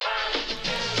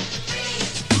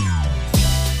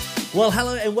Well,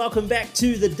 hello and welcome back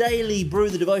to the Daily Brew,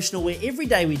 the devotional where every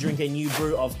day we drink a new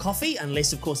brew of coffee,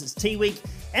 unless of course it's tea week,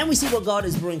 and we see what God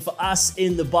is brewing for us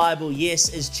in the Bible.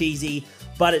 Yes, it's cheesy,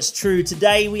 but it's true.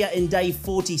 Today we are in day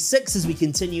 46 as we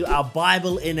continue our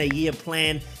Bible in a Year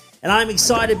plan, and I'm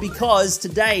excited because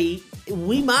today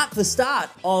we mark the start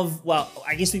of,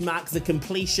 we mark the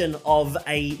completion of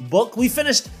a book. We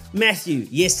finished Matthew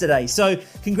yesterday. So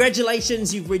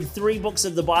congratulations, you've read 3 books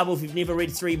of the Bible. If you've never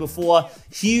read 3 before,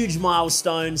 huge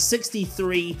milestone,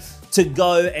 63 to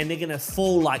go, and they're going to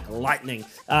fall like lightning.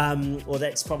 Or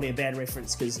that's probably a bad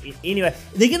reference because anyway,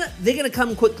 they're gonna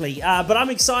come quickly. But I'm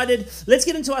excited. Let's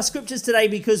get into our scriptures today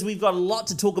because we've got a lot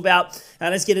to talk about.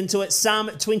 Let's get into it.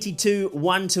 Psalm 22,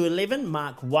 1 to 11,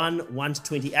 Mark 1, 1 to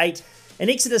 28, and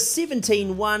Exodus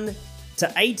 17, 1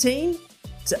 to 18,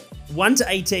 1 to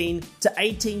 18 to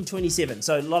 18:27.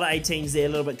 So a lot of 18s there, a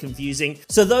little bit confusing.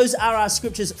 So those are our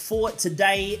scriptures for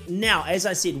today. Now, as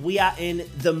I said, we are in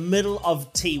the middle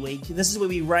of tea week. This is where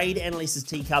we raid Annalise's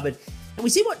tea cupboard and we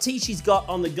see what tea she's got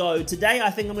on the go. Today, I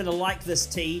think I'm going to like this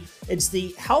tea. It's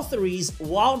the Healtheries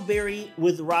Wild Berry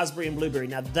with Raspberry and Blueberry.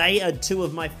 Now, they are 2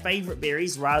 of my favorite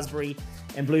berries, raspberry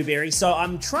and blueberry. So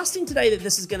I'm trusting today that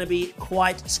this is going to be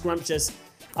quite scrumptious.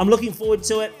 I'm looking forward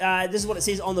to it. This is what it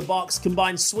says on the box.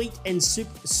 Combine sweet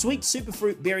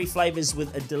superfruit berry flavors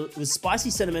with spicy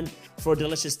cinnamon for a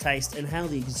delicious taste. Inhale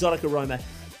the exotic aroma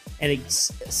and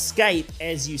escape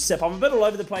as you sip. I'm a bit all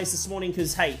over the place this morning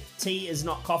because, hey, tea is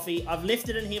not coffee. I've left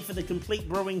it in here for the complete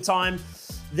brewing time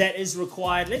that is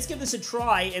required. Let's give this a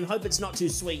try and hope it's not too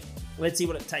sweet. Let's see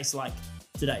what it tastes like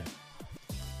today.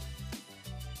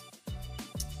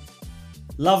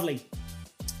 Lovely.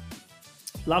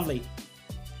 Lovely.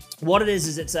 What it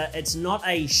is it's not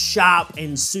a sharp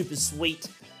and super sweet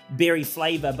berry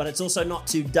flavor, but it's also not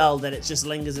too dull that it just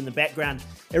lingers in the background.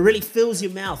 It really fills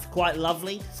your mouth, quite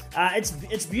lovely.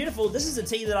 It's beautiful. This is a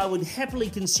tea that I would happily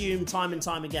consume time and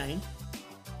time again.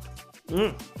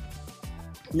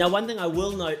 Now, one thing I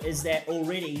will note is that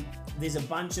already there's a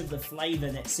bunch of the flavor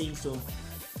that seems to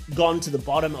have gone to the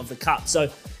bottom of the cup.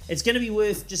 So it's going to be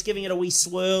worth just giving it a wee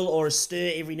swirl or a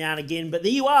stir every now and again. But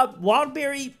there you are, wild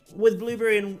berry with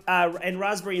blueberry and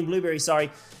raspberry and blueberry, sorry.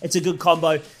 It's a good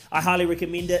combo. I highly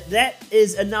recommend it. That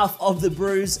is enough of the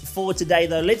brews for today,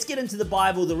 though. Let's get into the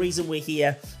Bible, the reason we're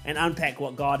here, and unpack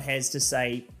what God has to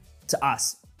say to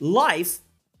us. Life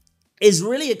is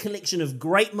really a collection of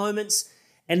great moments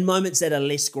and moments that are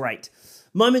less great.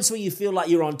 Moments where you feel like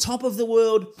you're on top of the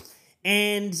world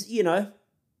and,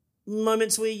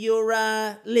 moments where you're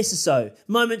lesser so.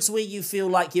 Moments where you feel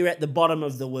like you're at the bottom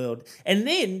of the world. And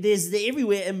then there's the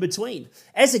everywhere in between.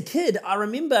 As a kid, I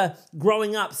remember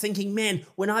growing up thinking, man,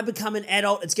 when I become an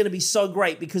adult, it's going to be so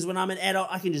great because when I'm an adult,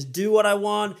 I can just do what I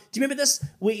want. Do you remember this?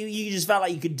 Where you just felt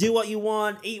like you could do what you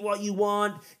want, eat what you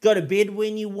want, go to bed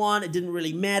when you want. It didn't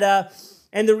really matter.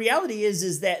 And the reality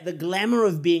is that the glamour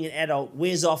of being an adult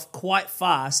wears off quite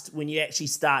fast when you actually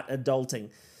start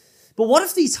adulting. But what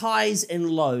if these highs and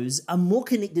lows are more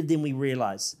connected than we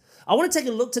realize? I want to take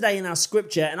a look today in our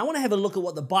scripture, and I want to have a look at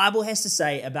what the Bible has to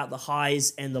say about the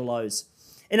highs and the lows.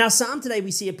 In our psalm today,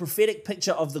 we see a prophetic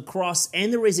picture of the cross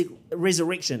and the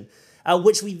resurrection,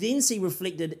 which we then see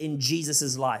reflected in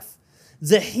Jesus' life.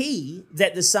 The he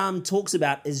that the psalm talks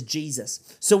about is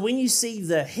Jesus. So when you see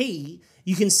the he,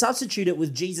 you can substitute it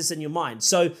with Jesus in your mind.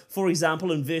 So, for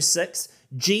example, in verse 6,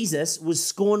 Jesus was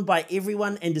scorned by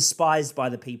everyone and despised by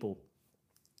the people.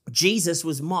 Jesus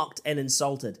was mocked and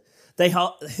insulted. They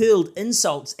hurled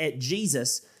insults at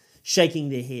Jesus, shaking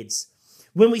their heads.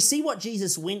 When we see what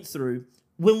Jesus went through,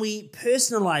 when we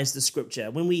personalize the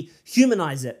scripture, when we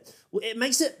humanize it, it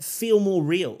makes it feel more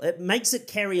real. It makes it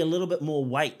carry a little bit more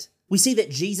weight. We see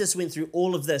that Jesus went through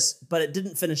all of this, but it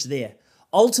didn't finish there.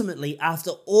 Ultimately,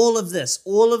 after all of this,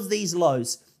 all of these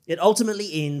lows, it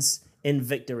ultimately ends in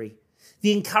victory.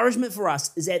 The encouragement for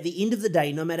us is at the end of the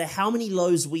day, no matter how many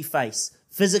lows we face,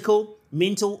 physical,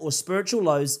 mental, or spiritual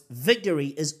lows, victory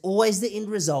is always the end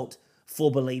result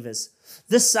for believers.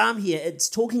 This psalm here, it's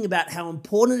talking about how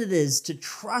important it is to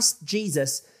trust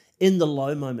Jesus in the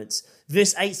low moments.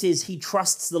 Verse 8 says, he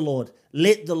trusts the Lord.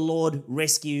 Let the Lord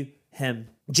rescue him.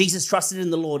 Jesus trusted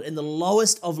in the Lord in the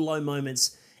lowest of low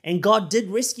moments, and God did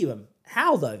rescue him.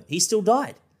 How though? He still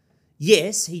died.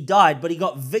 Yes, he died, but he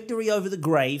got victory over the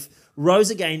grave, rose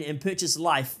again, and purchased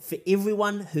life for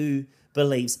everyone who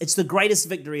believes. It's the greatest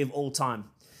victory of all time.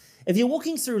 If you're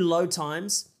walking through low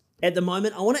times at the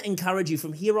moment, I want to encourage you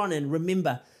from here on in,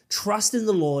 remember, trust in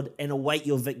the Lord and await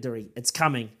your victory. It's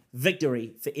coming.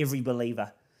 Victory for every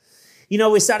believer. You know,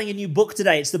 we're starting a new book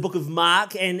today. It's the book of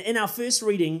Mark. And in our first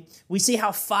reading, we see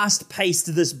how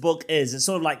fast-paced this book is. It's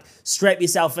sort of like strap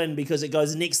yourself in because it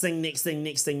goes next thing, next thing,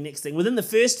 next thing, next thing. Within the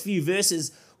first few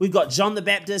verses, we've got John the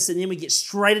Baptist, and then we get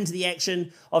straight into the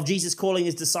action of Jesus calling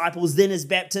his disciples, then his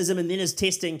baptism, and then his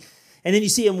testing. And then you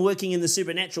see him working in the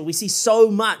supernatural. We see so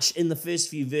much in the first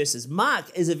few verses. Mark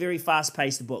is a very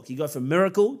fast-paced book. You go from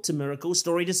miracle to miracle,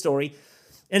 story to story.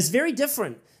 And it's very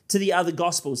different to the other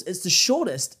Gospels. It's the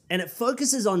shortest, and it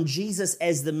focuses on Jesus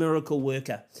as the miracle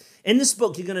worker. In this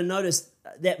book, you're going to notice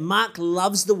that Mark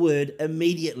loves the word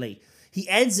immediately. He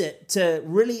adds it to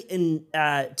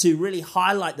really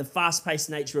highlight the fast-paced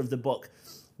nature of the book.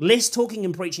 Less talking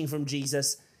and preaching from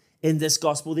Jesus in this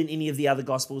Gospel than any of the other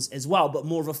Gospels as well, but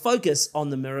more of a focus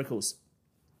on the miracles.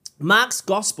 Mark's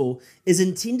Gospel is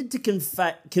intended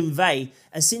to convey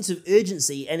a sense of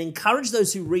urgency and encourage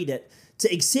those who read it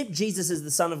to accept Jesus as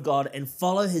the Son of God and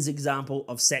follow his example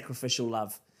of sacrificial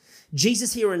love.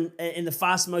 Jesus here in the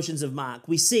fast motions of Mark,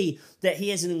 we see that he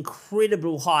has an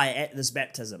incredible high at this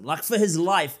baptism. Like for his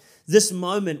life, this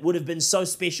moment would have been so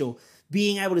special,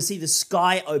 being able to see the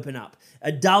sky open up,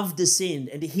 a dove descend,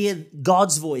 and to hear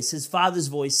God's voice, his Father's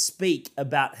voice, speak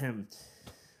about him.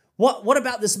 What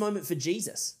about this moment for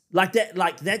Jesus?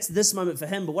 That's this moment for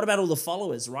him, but what about all the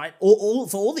followers, right?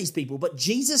 For all these people, but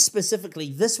Jesus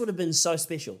specifically, this would have been so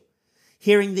special.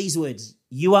 Hearing these words,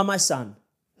 "You are my son,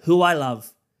 who I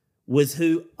love, with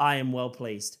who I am well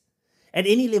pleased." At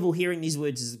any level, hearing these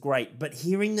words is great, but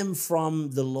hearing them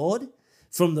from the Lord,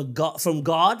 from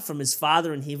God, from his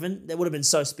Father in heaven, that would have been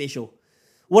so special.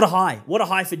 What a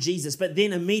high for Jesus. But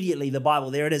then immediately, the Bible,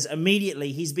 there it is,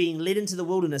 immediately he's being led into the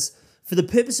wilderness for the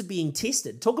purpose of being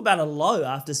tested. Talk about a low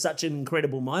after such an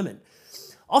incredible moment.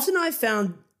 Often I've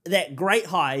found that great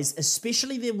highs,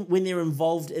 especially when they're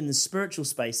involved in the spiritual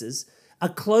spaces, are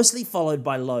closely followed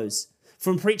by lows.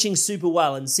 From preaching super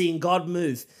well and seeing God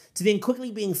move, to then quickly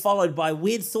being followed by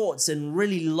weird thoughts and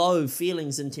really low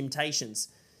feelings and temptations.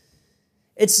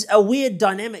 It's a weird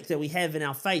dynamic that we have in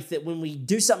our faith that when we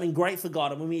do something great for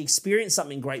God and when we experience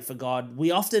something great for God,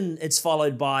 it's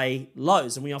followed by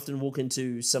lows, and we often walk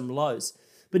into some lows.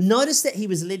 But notice that he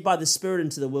was led by the Spirit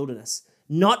into the wilderness.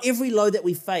 Not every low that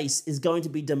we face is going to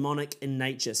be demonic in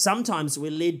nature. Sometimes we're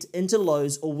led into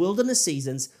lows or wilderness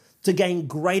seasons to gain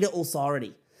greater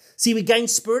authority. See, we gain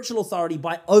spiritual authority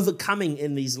by overcoming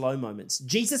in these low moments.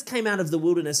 Jesus came out of the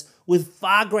wilderness with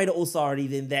far greater authority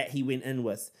than that he went in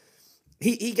with.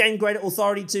 He gained greater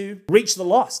authority to reach the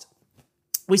lost.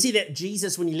 We see that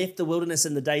Jesus, when he left the wilderness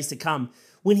in the days to come,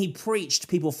 when he preached,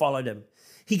 people followed him.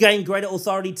 He gained greater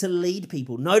authority to lead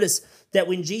people. Notice that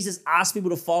when Jesus asked people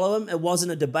to follow him, it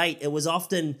wasn't a debate. It was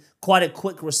often quite a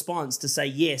quick response to say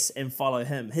yes and follow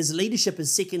him. His leadership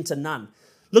is second to none.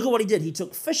 Look at what he did. He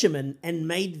took fishermen and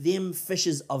made them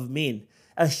fishers of men.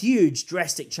 A huge,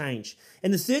 drastic change.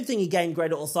 And the third thing he gained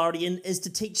greater authority in is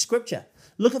to teach Scripture.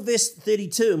 Look at verse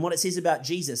 32 and what it says about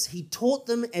Jesus. He taught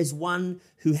them as one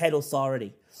who had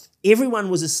authority. Everyone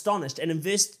was astonished. And in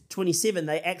verse 27,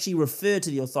 they actually refer to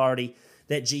the authority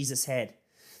that Jesus had.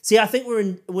 See, I think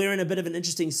we're in a bit of an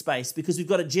interesting space because we've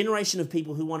got a generation of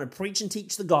people who want to preach and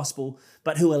teach the gospel,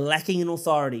 but who are lacking in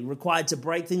authority, required to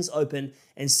break things open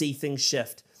and see things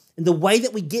shift. And the way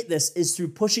that we get this is through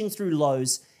pushing through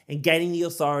lows and gaining the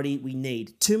authority we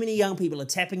need. Too many young people are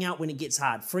tapping out when it gets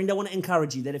hard. Friend, I want to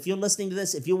encourage you that if you're listening to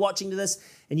this, if you're watching to this,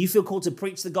 and you feel called to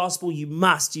preach the gospel, you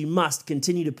must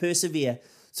continue to persevere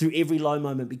through every low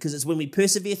moment, because it's when we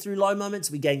persevere through low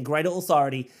moments, we gain greater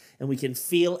authority and we can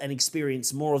feel and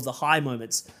experience more of the high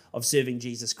moments of serving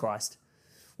Jesus Christ.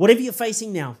 Whatever you're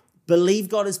facing now, believe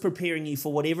God is preparing you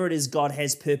for whatever it is God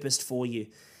has purposed for you.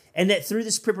 And that through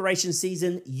this preparation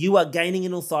season, you are gaining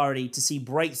an authority to see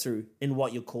breakthrough in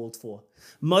what you're called for.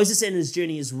 Moses and his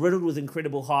journey is riddled with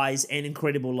incredible highs and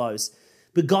incredible lows,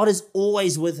 but God is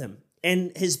always with him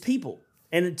and his people.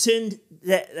 And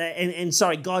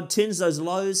God turns those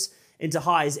lows into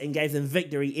highs and gave them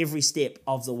victory every step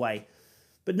of the way.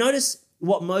 But notice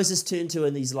what Moses turned to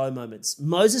in these low moments.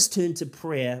 Moses turned to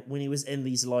prayer when he was in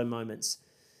these low moments.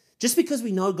 Just because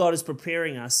we know God is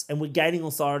preparing us and we're gaining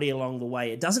authority along the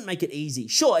way, it doesn't make it easy.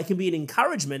 Sure, it can be an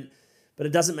encouragement, but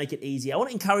it doesn't make it easy. I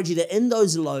want to encourage you that in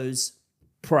those lows,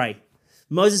 pray.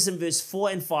 Moses in verse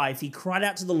 4 and 5, he cried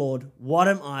out to the Lord, "What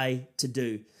am I to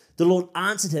do?" The Lord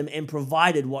answered him and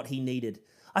provided what he needed.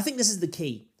 I think this is the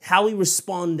key, how we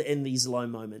respond in these low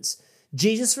moments.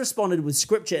 Jesus responded with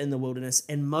Scripture in the wilderness,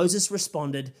 and Moses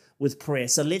responded with prayer.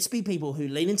 So let's be people who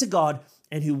lean into God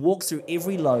and who walk through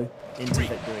every low into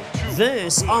victory.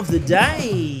 Verse of the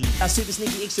day. Our super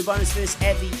sneaky extra bonus verse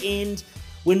at the end.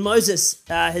 When Moses,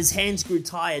 his hands grew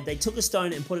tired, they took a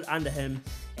stone and put it under him,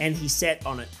 and he sat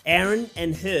on it. Aaron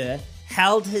and Hur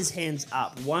held his hands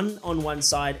up, one on one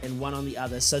side and one on the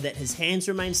other, so that his hands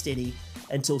remained steady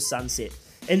until sunset.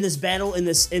 In this battle, in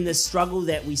this struggle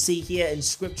that we see here in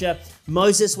Scripture,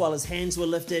 Moses, while his hands were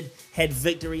lifted, had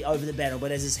victory over the battle.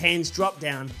 But as his hands dropped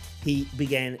down, he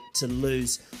began to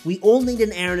lose. We all need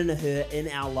an Aaron and a Hur in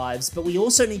our lives, but we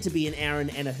also need to be an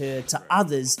Aaron and a Hur to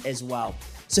others as well.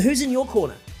 So who's in your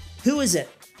corner? Who is it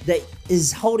that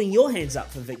is holding your hands up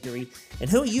for victory? And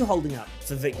who are you holding up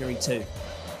for victory too?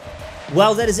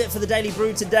 Well, that is it for the Daily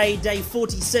Brew today. Day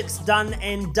 46 done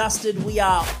and dusted. We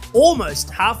are almost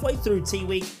halfway through Tea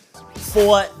Week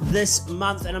for this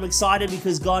month, and I'm excited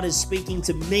because God is speaking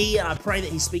to me, and I pray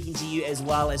that He's speaking to you as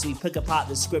well as we pick apart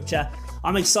the Scripture.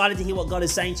 I'm excited to hear what God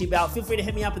is saying to you about. Feel free to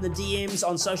hit me up in the DMs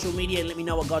on social media and let me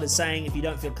know what God is saying if you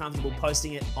don't feel comfortable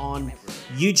posting it on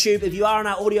YouTube. If you are on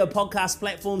our audio podcast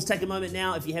platforms, take a moment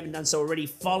now. If you haven't done so already,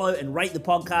 follow and rate the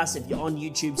podcast. If you're on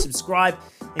YouTube, subscribe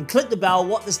and click the bell.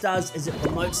 What this does is it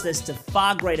promotes this to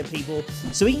far greater people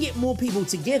so we can get more people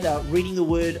together reading the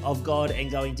Word of God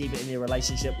and going deeper in their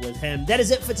relationship with Him. That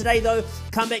is it for today, though.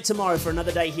 Come back tomorrow for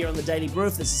another day here on the Daily Brew.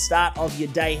 If this is the start of your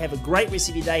day, have a great rest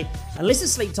of your day. Unless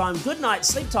it's sleep time, good night,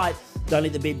 sleep tight, don't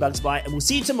let the bed bugs bite, and we'll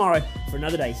see you tomorrow for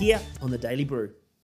another day here on the Daily Brew.